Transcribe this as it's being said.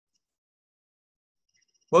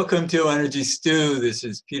Welcome to Energy Stew. This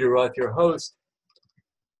is Peter Roth, your host.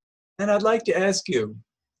 And I'd like to ask you,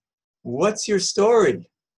 what's your story?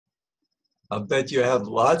 I'll bet you have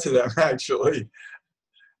lots of them, actually.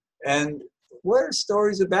 And what are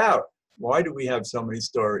stories about? Why do we have so many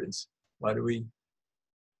stories? Why do we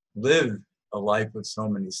live a life with so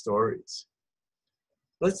many stories?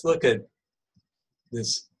 Let's look at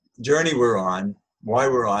this journey we're on, why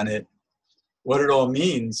we're on it, what it all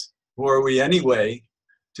means. Who are we anyway?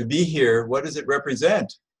 To be here, what does it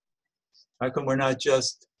represent? How come we're not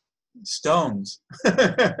just stones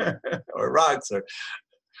or rocks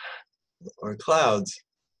or clouds?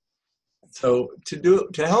 So to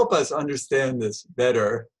help us understand this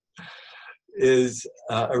better is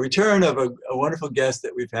a return of a wonderful guest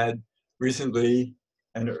that we've had recently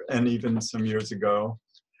and even some years ago,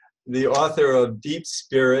 the author of Deep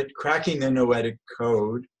Spirit, Cracking the Noetic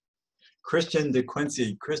Code, Christian de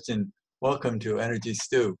Quincey. Christian, welcome to Energy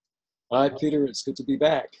Stew. Hi, Peter. It's good to be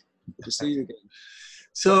back. Good to see you again.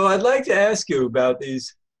 So I'd like to ask you about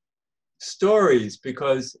these stories,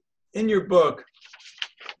 because in your book,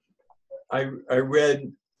 I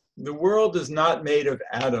read, the world is not made of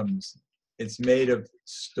atoms. It's made of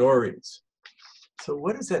stories. So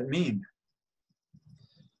what does that mean?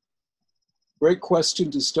 Great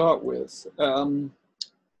question to start with.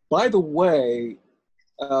 By the way,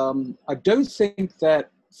 I don't think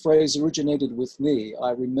that phrase originated with me.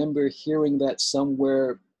 I remember hearing that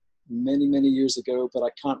somewhere many, many years ago, but I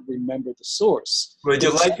can't remember the source. But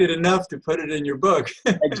you liked it enough to put it in your book.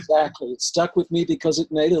 Exactly. It stuck with me because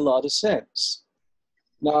it made a lot of sense.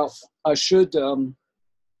 Now, I should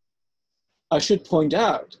point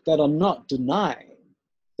out that I'm not denying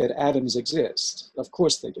that atoms exist. Of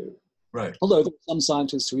course they do. Right. Although there are some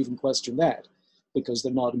scientists who even question that because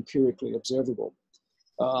they're not empirically observable.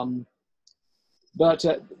 But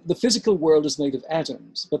the physical world is made of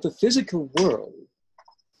atoms, but the physical world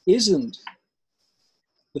isn't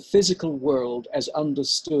the physical world as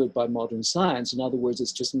understood by modern science. In other words,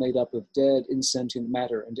 it's just made up of dead, insentient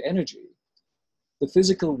matter and energy. The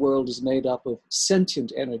physical world is made up of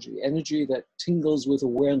sentient energy, energy that tingles with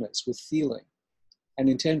awareness, with feeling and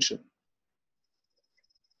intention.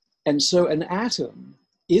 And so an atom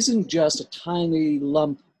isn't just a tiny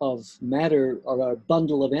lump of matter or a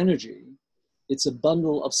bundle of energy. It's a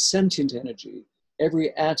bundle of sentient energy.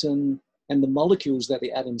 Every atom and the molecules that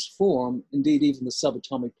the atoms form, indeed even the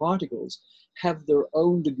subatomic particles, have their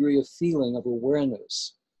own degree of feeling, of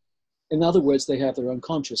awareness. In other words, they have their own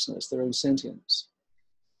consciousness, their own sentience.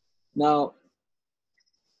 Now,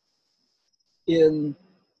 in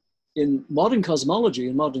modern cosmology,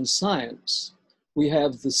 in modern science, we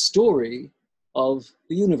have the story of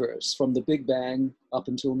the universe from the Big Bang up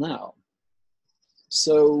until now.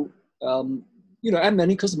 So, and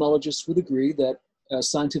many cosmologists would agree that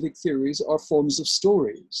scientific theories are forms of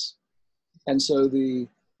stories. And so the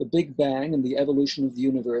Big Bang and the evolution of the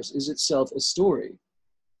universe is itself a story.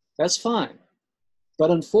 That's fine. But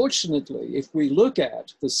unfortunately, if we look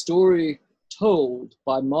at the story told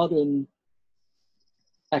by modern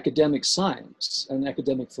academic science and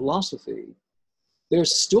academic philosophy, their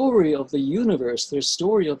story of the universe, their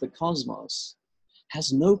story of the cosmos,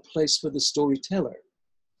 has no place for the storyteller.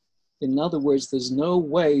 In other words, there's no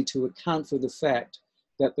way to account for the fact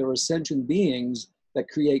that there are sentient beings that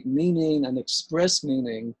create meaning and express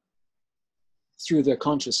meaning through their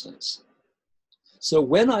consciousness. So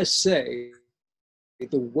when I say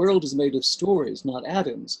the world is made of stories, not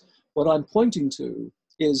atoms, what I'm pointing to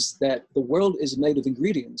is that the world is made of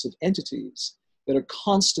ingredients, of entities that are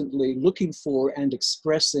constantly looking for and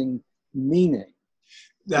expressing meaning.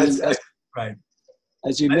 That's right.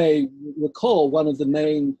 As you may recall, one of the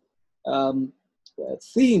main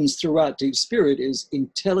themes throughout Deep Spirit is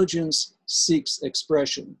intelligence seeks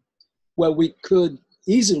expression. Well, we could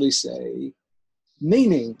easily say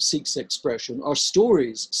meaning seeks expression, or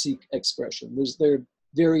stories seek expression. They're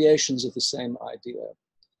variations of the same idea.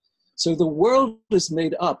 So the world is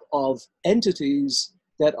made up of entities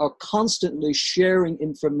that are constantly sharing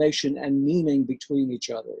information and meaning between each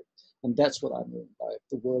other. And that's what I mean by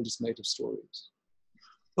the world is made of stories.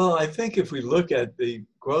 Well, I think if we look at the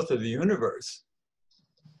growth of the universe,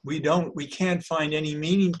 we can't find any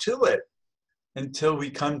meaning to it until we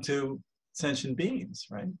come to sentient beings,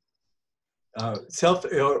 right?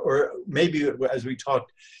 Or maybe as we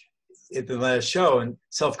talked at the last show, and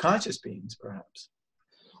self-conscious beings, perhaps.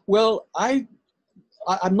 Well, I'm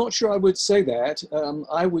not sure I would say that.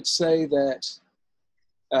 I would say that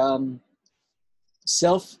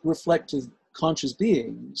self-reflective conscious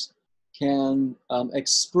beings can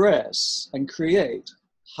express and create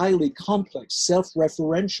highly complex,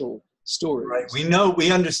 self-referential stories. Right.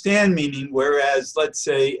 We understand meaning, whereas, let's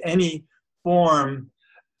say, any form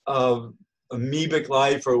of amoebic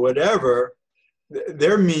life or whatever,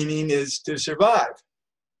 their meaning is to survive.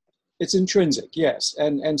 It's intrinsic, yes.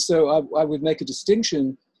 And so I would make a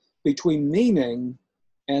distinction between meaning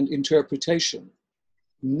and interpretation.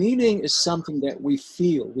 Meaning is something that we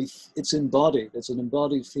feel. It's embodied. It's an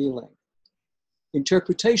embodied feeling.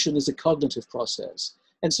 Interpretation is a cognitive process.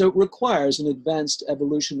 And so it requires an advanced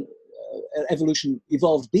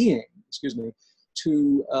evolved being,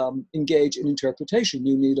 to engage in interpretation.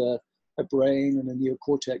 You need a brain and a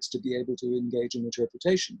neocortex to be able to engage in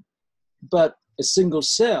interpretation. But a single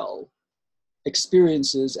cell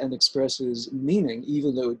experiences and expresses meaning,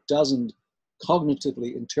 even though it doesn't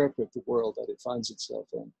cognitively interpret the world that it finds itself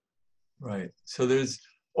in. Right. So there's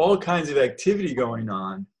all kinds of activity going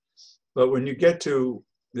on, but when you get to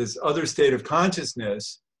this other state of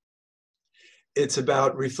consciousness, it's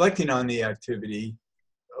about reflecting on the activity,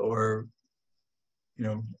 or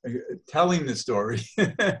telling the story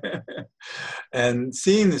and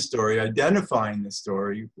seeing the story, identifying the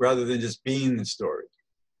story, rather than just being the story.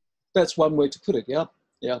 That's one way to put it. Yeah.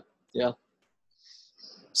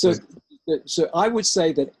 So I would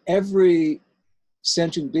say that every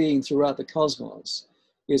sentient being throughout the cosmos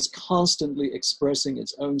is constantly expressing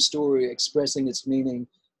its own story, expressing its meaning,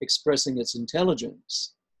 expressing its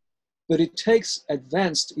intelligence. But it takes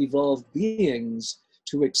advanced, evolved beings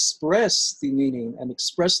to express the meaning and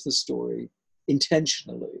express the story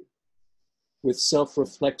intentionally with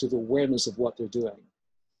self-reflective awareness of what they're doing.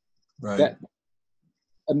 Right.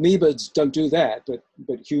 Amoebas don't do that,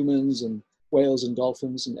 but humans and whales and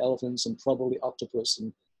dolphins and elephants and probably octopus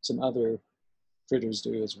and some other critters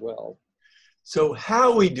do as well. So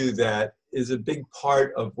how we do that is a big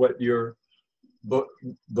part of what your book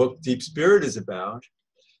Deep Spirit is about,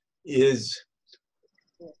 is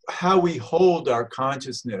how we hold our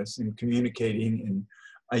consciousness in communicating and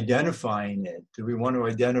identifying it. Do we want to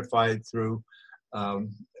identify it through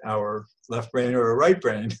our left brain or our right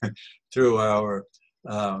brain, through our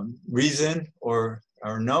reason or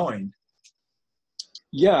our knowing?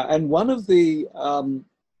 Yeah, and one of the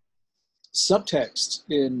subtext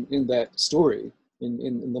in that story,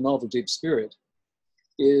 in the novel Deep Spirit,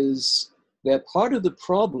 is that part of the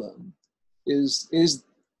problem is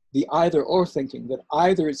the either or thinking, that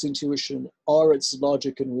either it's intuition or it's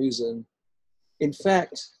logic and reason. In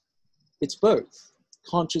fact, it's both.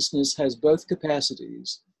 Consciousness has both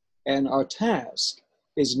capacities, and our task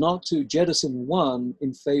is not to jettison one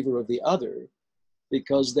in favor of the other,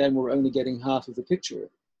 because then we're only getting half of the picture.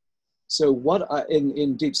 So what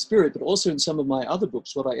in Deep Spirit, but also in some of my other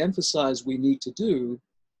books, what I emphasize we need to do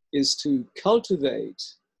is to cultivate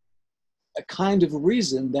a kind of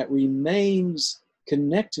reason that remains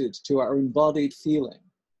connected to our embodied feeling.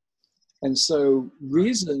 And so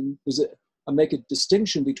reason I make a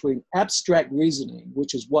distinction between abstract reasoning,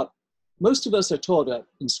 which is what most of us are taught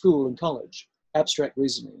in school and college, abstract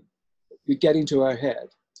reasoning. We get into our head.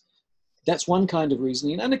 That's one kind of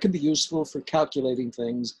reasoning, and it can be useful for calculating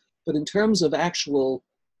things. But in terms of actual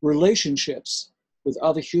relationships with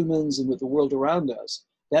other humans and with the world around us,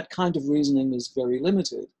 that kind of reasoning is very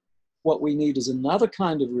limited. What we need is another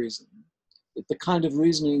kind of reasoning, the kind of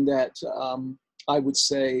reasoning that I would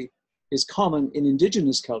say is common in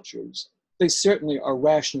indigenous cultures. They certainly are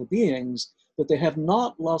rational beings, but they have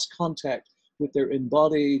not lost contact with their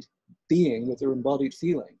embodied being, with their embodied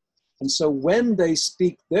feeling. And so when they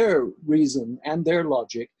speak their reason and their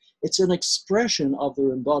logic, it's an expression of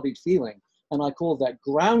their embodied feeling. And I call that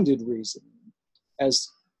grounded reasoning, as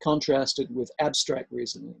contrasted with abstract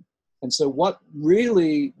reasoning. And so what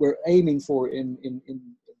really we're aiming for in the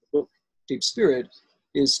book Deep Spirit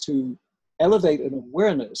is to elevate an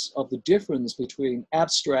awareness of the difference between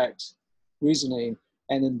abstract reasoning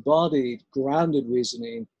and embodied, grounded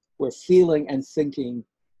reasoning, where feeling and thinking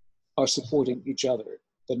are supporting each other.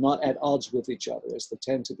 They're not at odds with each other, as they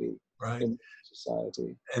tend to be in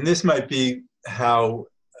society. And this might be how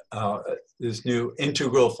this new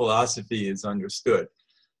integral philosophy is understood,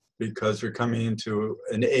 because we're coming into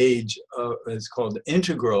an age it's called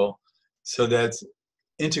integral, so that's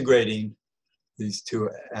integrating these two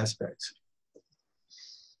aspects.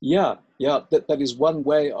 Yeah, that is one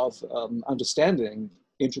way of understanding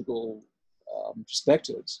integral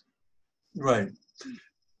perspectives. Right.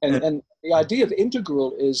 And the idea of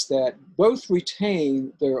integral is that both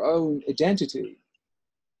retain their own identity,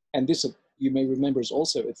 and this, you may remember, is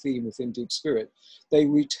also a theme within Deep Spirit. They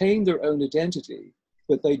retain their own identity,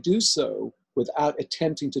 but they do so without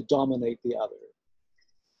attempting to dominate the other.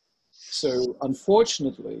 So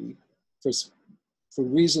unfortunately, for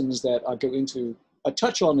reasons that I go into I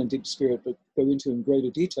touch on in Deep Spirit, but go into in greater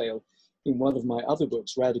detail in one of my other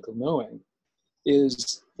books, Radical Knowing,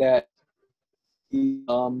 is that we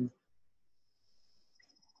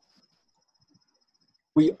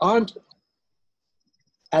aren't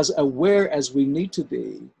as aware as we need to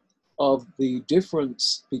be of the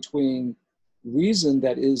difference between reason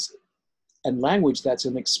that is, and language that's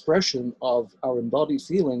an expression of our embodied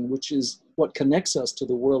feeling, which is what connects us to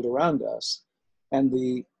the world around us, and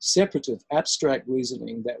the separative, abstract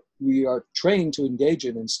reasoning that we are trained to engage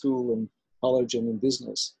in school and college and in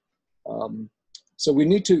business. So we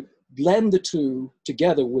need to blend the two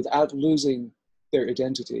together without losing their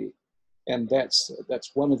identity. And that's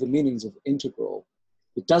one of the meanings of integral.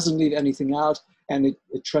 It doesn't leave anything out, and it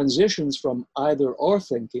transitions from either or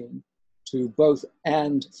thinking to both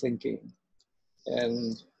and thinking.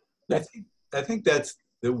 And I think that's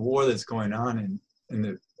the war that's going on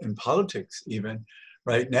in politics even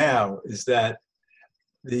right now, is that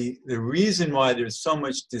the reason why there's so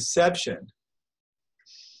much deception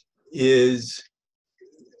is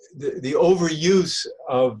the overuse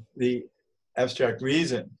of the abstract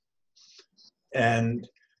reason and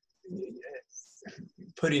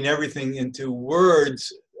putting everything into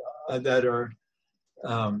words that are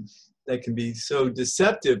that can be so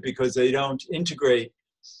deceptive because they don't integrate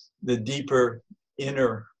the deeper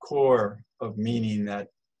inner core of meaning that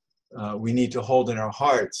we need to hold in our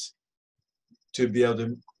hearts to be able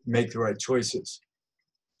to make the right choices.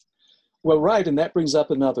 well, right, and that brings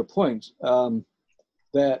up another point,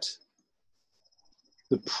 that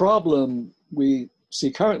the problem we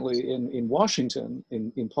see currently in Washington,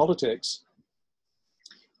 in politics,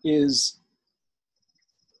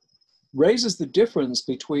 raises the difference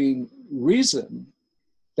between reason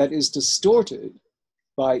that is distorted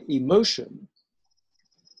by emotion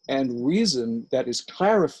and reason that is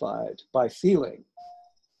clarified by feeling.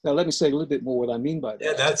 Now, let me say a little bit more what I mean by that.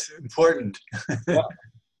 Yeah, that's important. Yeah.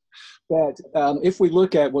 That if we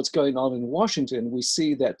look at what's going on in Washington, we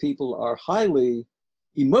see that people are highly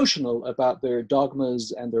emotional about their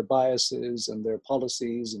dogmas and their biases and their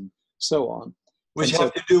policies and so on. Which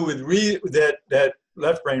have to do with that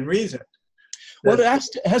left brain reason. Well, it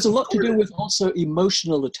has a lot to do with also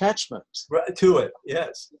emotional attachment. Right, to it,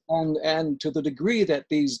 yes. And to the degree that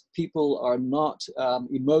these people are not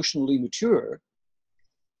emotionally mature,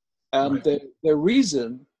 Right. their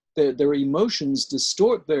reason, their emotions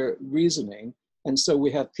distort their reasoning. And so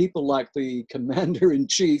we have people like the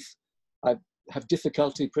commander-in-chief, I have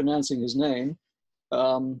difficulty pronouncing his name,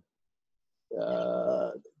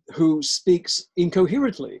 who speaks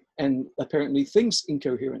incoherently and apparently thinks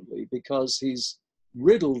incoherently because he's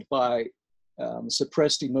riddled by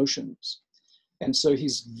suppressed emotions. And so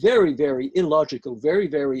he's very, very illogical, very,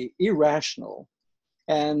 very irrational,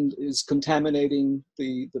 and is contaminating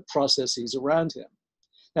the processes around him.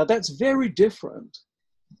 Now that's very different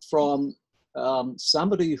from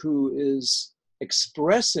somebody who is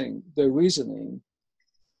expressing their reasoning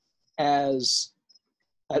as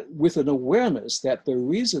with an awareness that their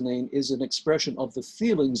reasoning is an expression of the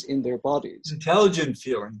feelings in their bodies. Intelligent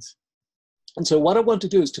feelings. And so what I want to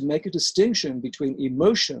do is to make a distinction between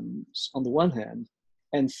emotions on the one hand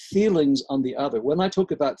and feelings on the other. When I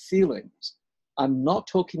talk about feelings, I'm not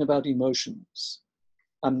talking about emotions.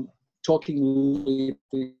 I'm talking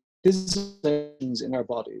the sensations in our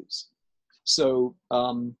bodies. So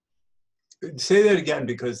say that again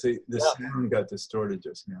because the sound got distorted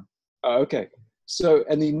just now. Okay. So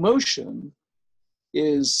an emotion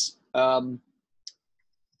is an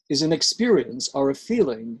experience or a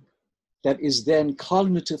feeling that is then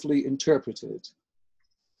cognitively interpreted,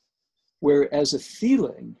 whereas a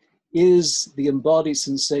feeling is the embodied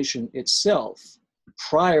sensation itself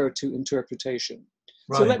prior to interpretation.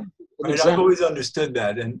 Right. So Right. I've always understood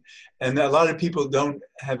that, and a lot of people don't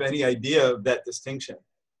have any idea of that distinction.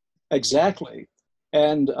 Exactly.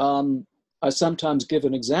 And I sometimes give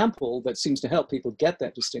an example that seems to help people get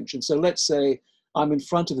that distinction. So let's say I'm in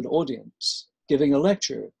front of an audience giving a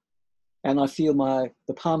lecture, and I feel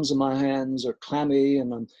the palms of my hands are clammy,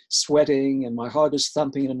 and I'm sweating, and my heart is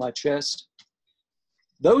thumping in my chest.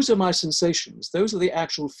 Those are my sensations. Those are the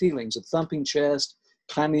actual feelings of thumping chest,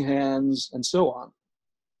 clammy hands, and so on.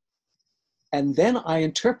 And then I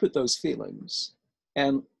interpret those feelings.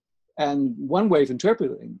 And one way of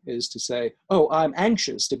interpreting is to say, oh, I'm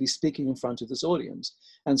anxious to be speaking in front of this audience.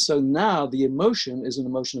 And so now the emotion is an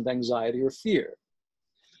emotion of anxiety or fear.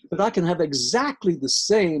 But I can have exactly the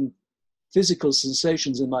same physical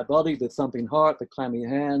sensations in my body, the thumping heart, the clammy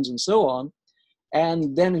hands, and so on,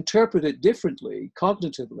 and then interpret it differently,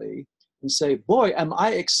 cognitively, and say, boy, am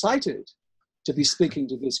I excited to be speaking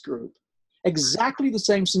to this group. exactly the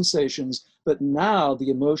same sensations, but now the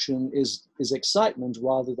emotion is excitement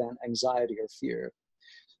rather than anxiety or fear.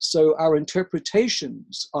 So our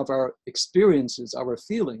interpretations of our experiences, our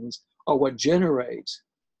feelings, are what generate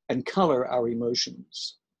and color our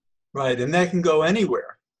emotions. Right, and that can go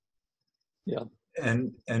anywhere. Yeah.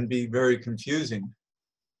 And be very confusing.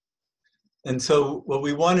 And so what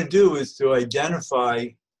we want to do is to identify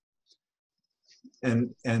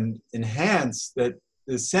and enhance that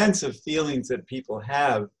the sense of feelings that people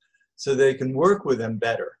have so they can work with them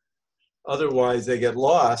better. Otherwise, they get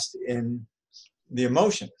lost in the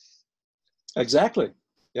emotion. Exactly.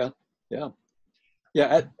 Yeah. Yeah.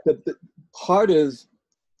 Yeah. The part of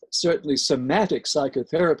certainly somatic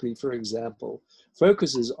psychotherapy, for example,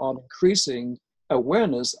 focuses on increasing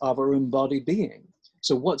awareness of our embodied being.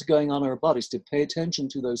 So what's going on in our bodies, to pay attention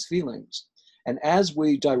to those feelings. And as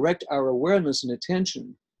we direct our awareness and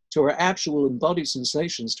attention to our actual embodied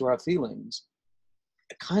sensations, to our feelings,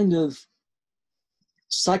 a kind of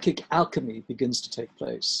psychic alchemy begins to take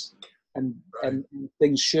place, and, Right. and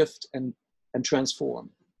things shift and transform.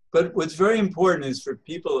 But what's very important is for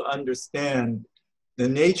people to understand the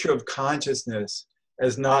nature of consciousness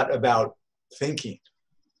as not about thinking.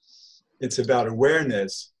 It's about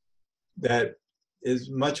awareness that is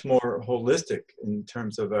much more holistic in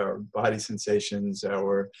terms of our body sensations,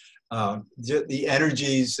 our the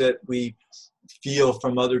energies that we feel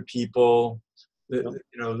from other people,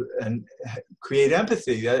 and create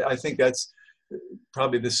empathy. I think that's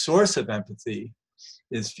probably the source of empathy,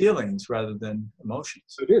 is feelings rather than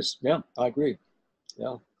emotions. It is. Yeah, I agree.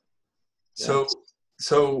 Yeah.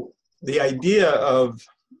 So the idea of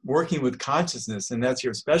working with consciousness, and that's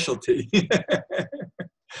your specialty,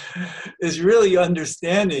 is really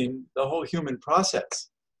understanding the whole human process.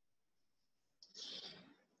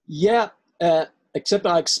 Yeah, except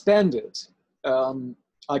I expand it.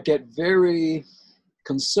 I get very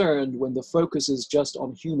concerned when the focus is just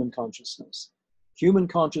on human consciousness. Human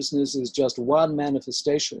consciousness is just one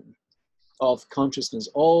manifestation of consciousness.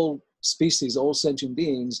 All species, all sentient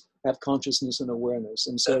beings have consciousness and awareness.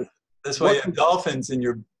 And so that's why you have dolphins in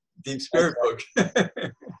your Deep Spirit book.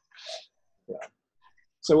 Yeah.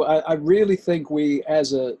 So I really think we,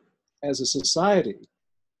 as a society,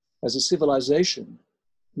 as a civilization,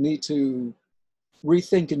 need to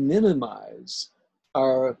rethink and minimize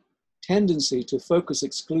our tendency to focus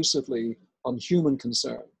exclusively on human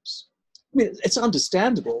concerns. I mean, it's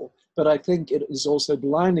understandable, but I think it is also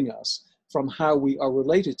blinding us from how we are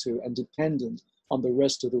related to and dependent on the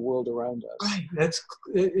rest of the world around us. Right.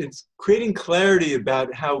 It's creating clarity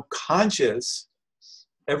about how conscious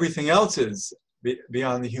everything else is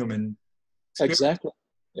beyond the human experience. Exactly.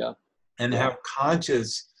 Yeah. And how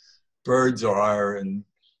conscious birds are, and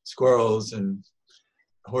squirrels and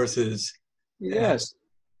horses. Yes.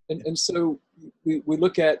 And so we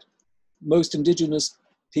look at most indigenous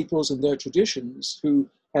peoples and their traditions who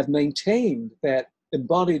have maintained that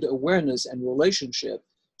embodied awareness and relationship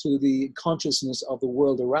to the consciousness of the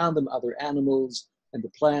world around them, other animals and the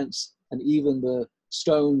plants, and even the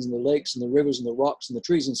stones and the lakes and the rivers and the rocks and the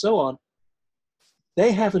trees and so on.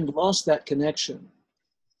 They haven't lost that connection,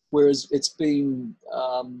 whereas it's been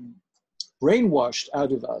brainwashed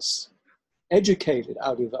out of us, educated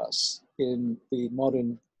out of us in the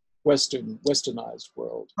modern westernized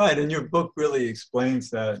world. Right, and your book really explains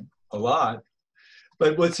that a lot.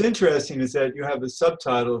 But what's interesting is that you have a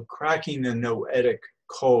subtitle of Cracking the Noetic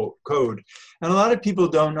Code. And a lot of people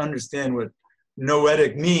don't understand what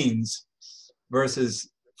noetic means versus,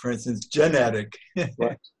 for instance, genetic.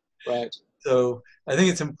 Right. So I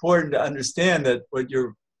think it's important to understand that what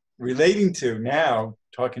you're relating to now,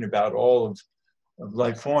 talking about all of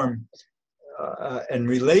life form, and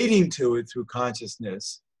relating to it through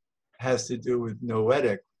consciousness, has to do with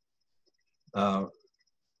noetic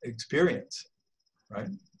experience, right?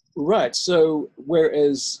 Right. So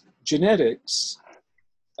whereas genetics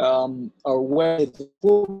are way of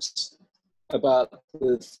thoughts about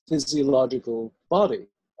the physiological body,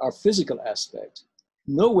 our physical aspect,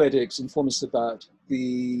 noetics inform us about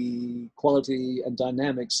the quality and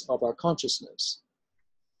dynamics of our consciousness.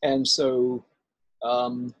 And so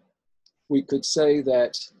we could say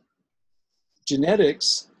that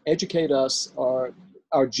genetics educate us,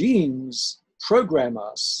 our genes program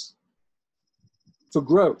us for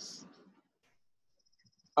growth.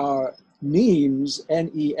 Our nemes,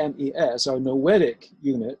 N-E-M-E-S, our noetic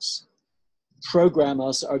units, program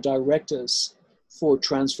us or direct us for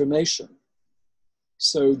transformation.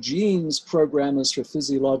 So genes program us for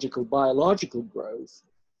physiological, biological growth.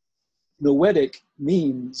 Noetic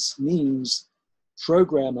means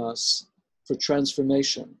program us for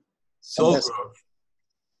transformation. Soul growth.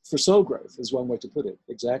 for soul growth is one way to put it.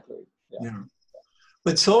 Exactly. Yeah. Yeah.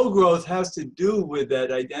 But soul growth has to do with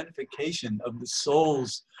that identification of the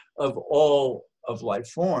souls of all of life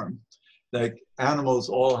form. Like animals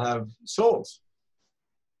all have souls.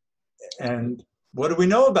 And what do we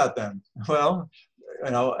know about them? Well,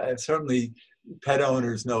 certainly pet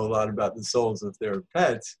owners know a lot about the souls of their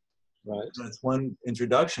pets. Right. That's one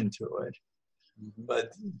introduction to it. Mm-hmm.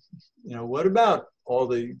 But, what about all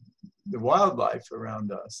the wildlife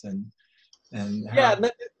around us and how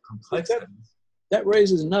complex it is? That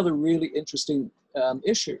raises another really interesting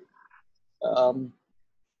issue.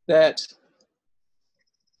 That,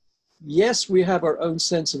 yes, we have our own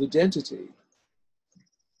sense of identity,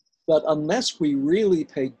 but unless we really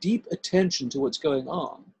pay deep attention to what's going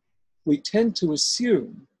on, we tend to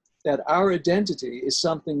assume that our identity is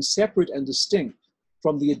something separate and distinct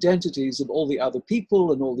from the identities of all the other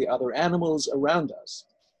people and all the other animals around us.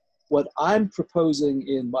 What I'm proposing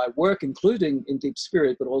in my work, including in Deep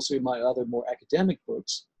Spirit, but also in my other more academic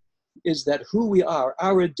books, is that who we are,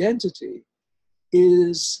 our identity,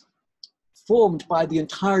 is formed by the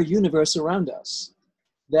entire universe around us.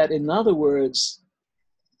 That, in other words,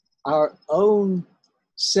 our own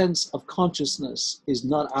sense of consciousness is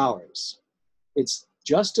not ours. It's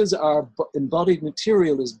just as our embodied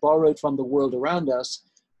material is borrowed from the world around us,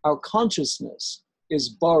 our consciousness is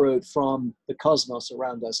borrowed from the cosmos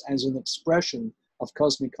around us as an expression of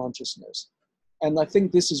cosmic consciousness. And I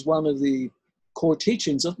think this is one of the core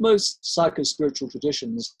teachings of most psycho-spiritual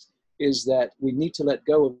traditions, is that we need to let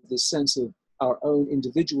go of this sense of our own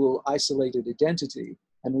individual isolated identity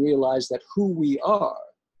and realize that who we are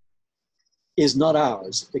is not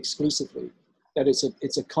ours exclusively, that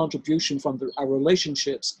it's a contribution from our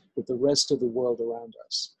relationships with the rest of the world around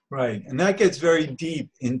us. Right, and that gets very deep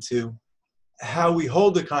into how we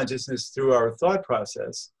hold the consciousness through our thought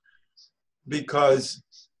process, because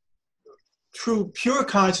true, pure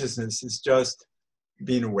consciousness is just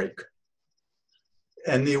being awake.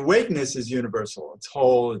 And the awakeness is universal, it's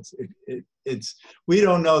whole, it's we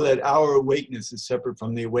don't know that our awakeness is separate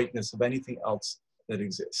from the awakeness of anything else that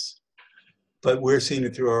exists. But we're seeing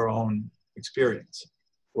it through our own experience.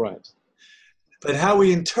 Right. But how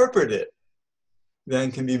we interpret it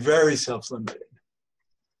then can be very self-limiting.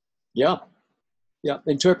 Yeah. Yeah.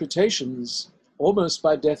 Interpretations, almost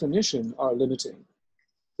by definition, are limiting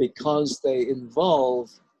because they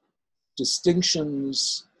involve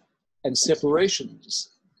distinctions and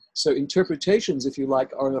separations. So interpretations, if you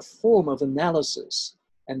like, are a form of analysis,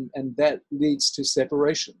 and that leads to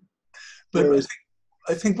separation. But Whereas,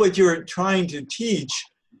 I think what you're trying to teach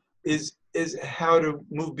is how to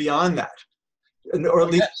move beyond that, or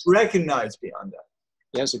at least recognize beyond that.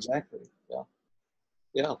 Yes, exactly. Yeah.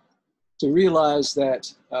 Yeah. To realize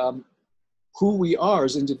that who we are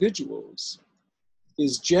as individuals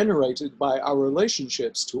is generated by our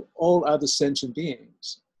relationships to all other sentient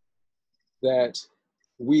beings. That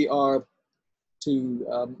we are,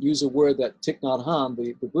 to use a word that Thich Nhat Hanh,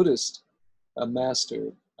 the Buddhist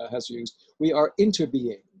master, has used, we are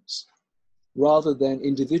interbeings rather than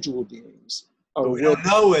individual beings. But we don't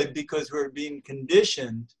know it because we're being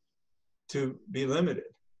conditioned to be limited.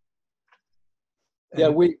 Yeah,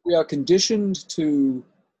 we are conditioned to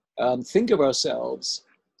think of ourselves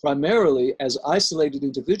primarily as isolated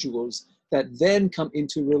individuals that then come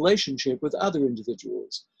into relationship with other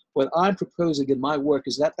individuals. What I'm proposing in my work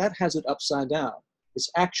is that has it upside down.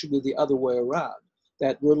 It's actually the other way around,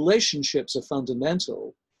 that relationships are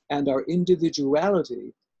fundamental and our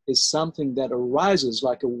individuality is something that arises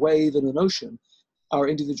like a wave in an ocean. Our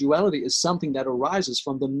individuality is something that arises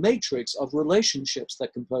from the matrix of relationships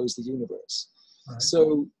that compose the universe. Right.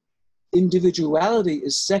 So individuality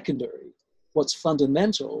is secondary. What's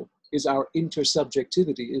fundamental is our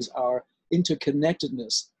intersubjectivity, is our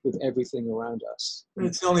interconnectedness with everything around us.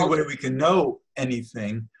 It's the only way we can know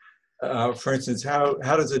anything. For instance, how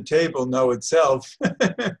does a table know itself?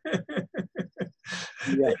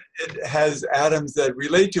 Yeah. It has atoms that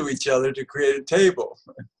relate to each other to create a table,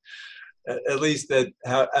 at least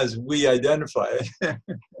as we identify it.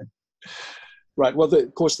 Right. Well,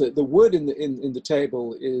 of course, the wood in the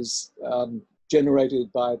table is generated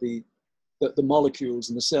by the molecules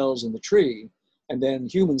and the cells in the tree, and then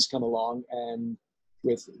humans come along and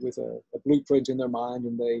with a blueprint in their mind,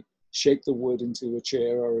 and they shape the wood into a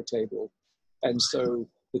chair or a table. And so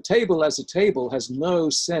the table as a table has no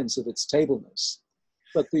sense of its tableness,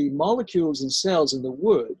 but the molecules and cells in the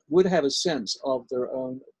wood would have a sense of their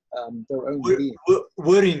own being.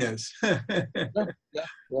 Woodiness. Yeah.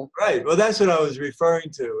 Right. Well, that's what I was referring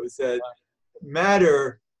to, is that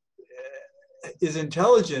matter is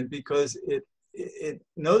intelligent because it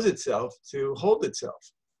knows itself to hold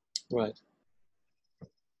itself. Right.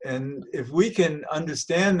 And if we can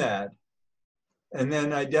understand that and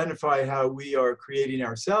then identify how we are creating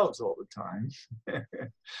ourselves all the time,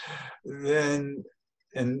 then,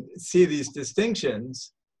 and see these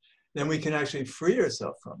distinctions, then we can actually free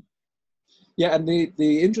ourselves from it. Yeah, and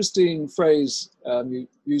the interesting phrase you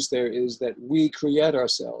used there is that we create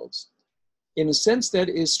ourselves. In a sense, that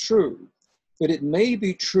is true, but it may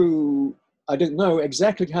be true. I don't know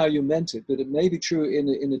exactly how you meant it, but it may be true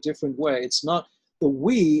in a different way. It's not, the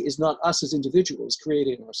we is not us as individuals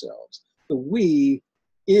creating ourselves. The we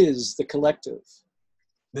is the collective.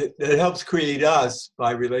 That helps create us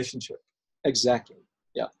by relationship. Exactly.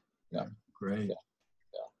 Yeah. Yeah. Great. Yeah.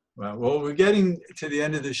 Well, we're getting to the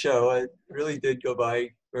end of the show. It really did go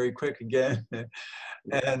by very quick again.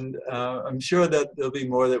 And I'm sure that there'll be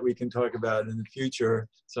more that we can talk about in the future.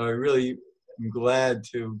 So I really am glad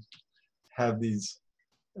to have these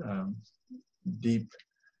deep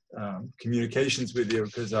communications with you,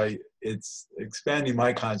 because it's expanding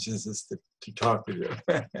my consciousness to talk with you.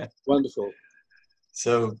 Wonderful.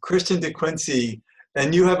 So Christian de Quincey,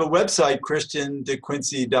 and you have a website,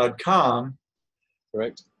 christiandequincey.com.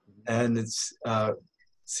 Correct. And it's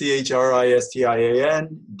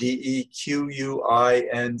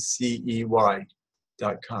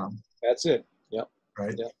CHRISTIANDEQUINCEY.com. That's it. Yep.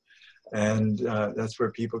 Right. Yep. And that's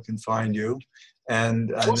where people can find you. And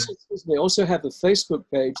they also have a Facebook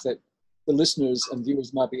page that the listeners and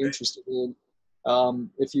viewers might be interested in.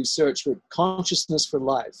 If you search for Consciousness for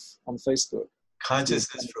Life on Facebook.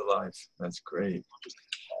 Consciousness for Life. That's great.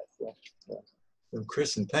 Yeah. Yeah. So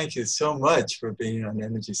Christian, thank you so much for being on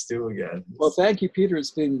Energy Stew again. Well, thank you, Peter.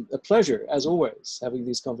 It's been a pleasure, as always, having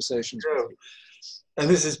these conversations with you. And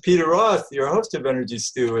this is Peter Roth, your host of Energy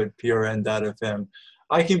Stew at prn.fm.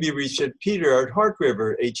 I can be reached at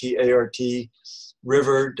peter@heartriver, HEART,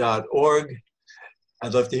 river.org.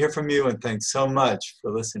 I'd love to hear from you, and thanks so much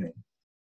for listening.